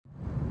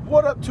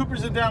What up,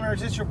 Tubers and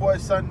Downers? It's your boy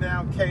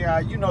Sundown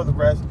KI. You know the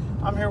rest.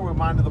 I'm here with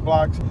Mind of the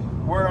Blocks.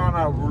 We're on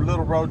a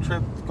little road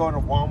trip going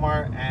to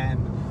Walmart and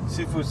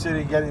Seafood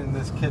City, getting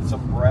this kid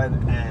some bread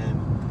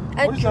and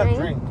what is that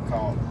drink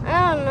called?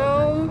 I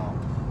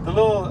don't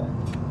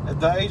know.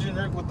 The Asian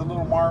drink with the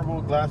little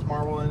glass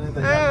marble in it that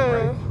you have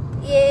to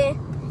break.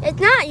 Yeah. It's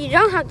not, you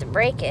don't have to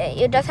break it.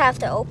 You just have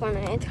to open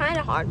it. It's kind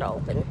of hard to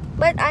open.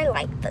 But I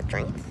like the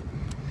drinks.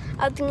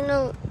 I'm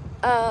gonna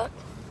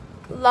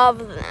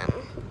love them.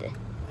 Yeah.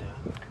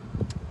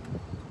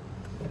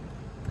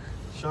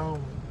 Show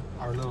them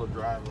our little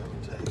drive that we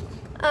take.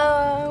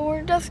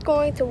 We're just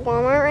going to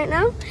Walmart right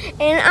now.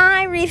 And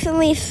I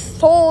recently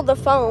sold a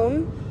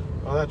phone.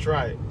 Oh, that's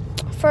right.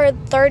 For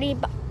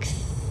 $30.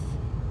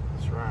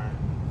 That's right.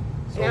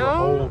 So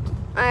now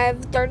I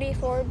have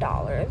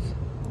 $34.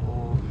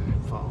 Old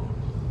phone.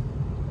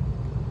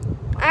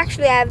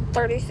 Actually, I have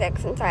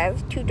 36 since I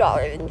have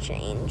 $2 in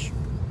change.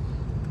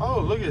 Oh,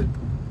 look at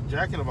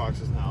Jack in the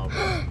Box is now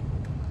open.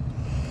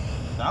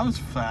 That was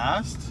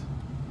fast.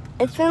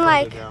 It's been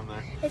like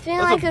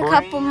a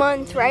couple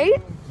months, right?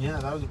 Yeah,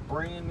 that was a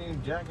brand new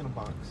Jack in the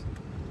Box.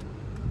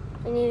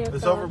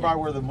 It's over by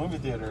where the movie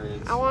theater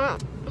is.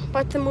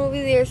 But the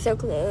movie theater's so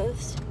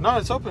closed. No,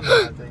 it's open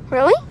now, I think.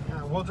 Really?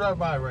 Yeah, we'll drive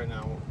by right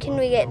now. Can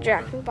we get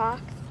Jack in the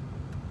Box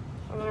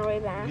on our way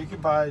back? You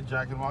can buy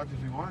Jack in the Box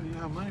if you want. You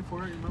have money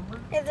for it, remember?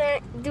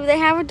 Do they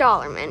have a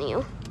dollar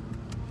menu?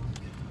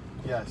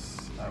 Yes.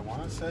 I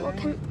want to say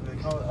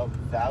they call it a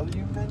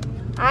value menu.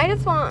 I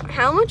just want,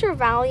 how much are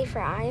Valley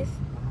fries?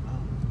 I don't know.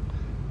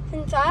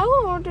 Since I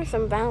will order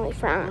some Valley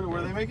fries.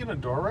 Were they making a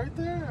door right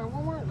there at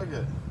Walmart? Look at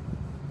it.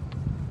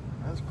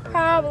 That's crazy.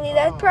 Probably.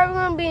 That's probably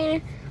going to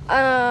be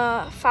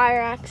a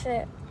fire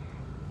exit.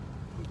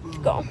 Let's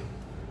go. All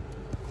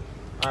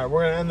right,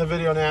 we're going to end the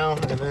video now,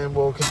 and then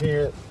we'll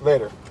continue it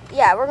later.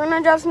 Yeah, we're going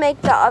to just make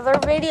the other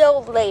video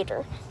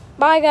later.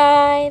 Bye,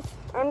 guys.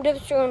 I'm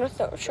just going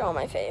to show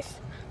my face.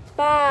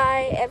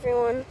 Bye,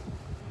 everyone.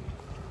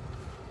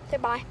 Say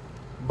bye.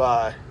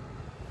 Bye.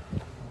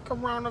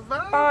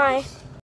 Coronavirus. Bye.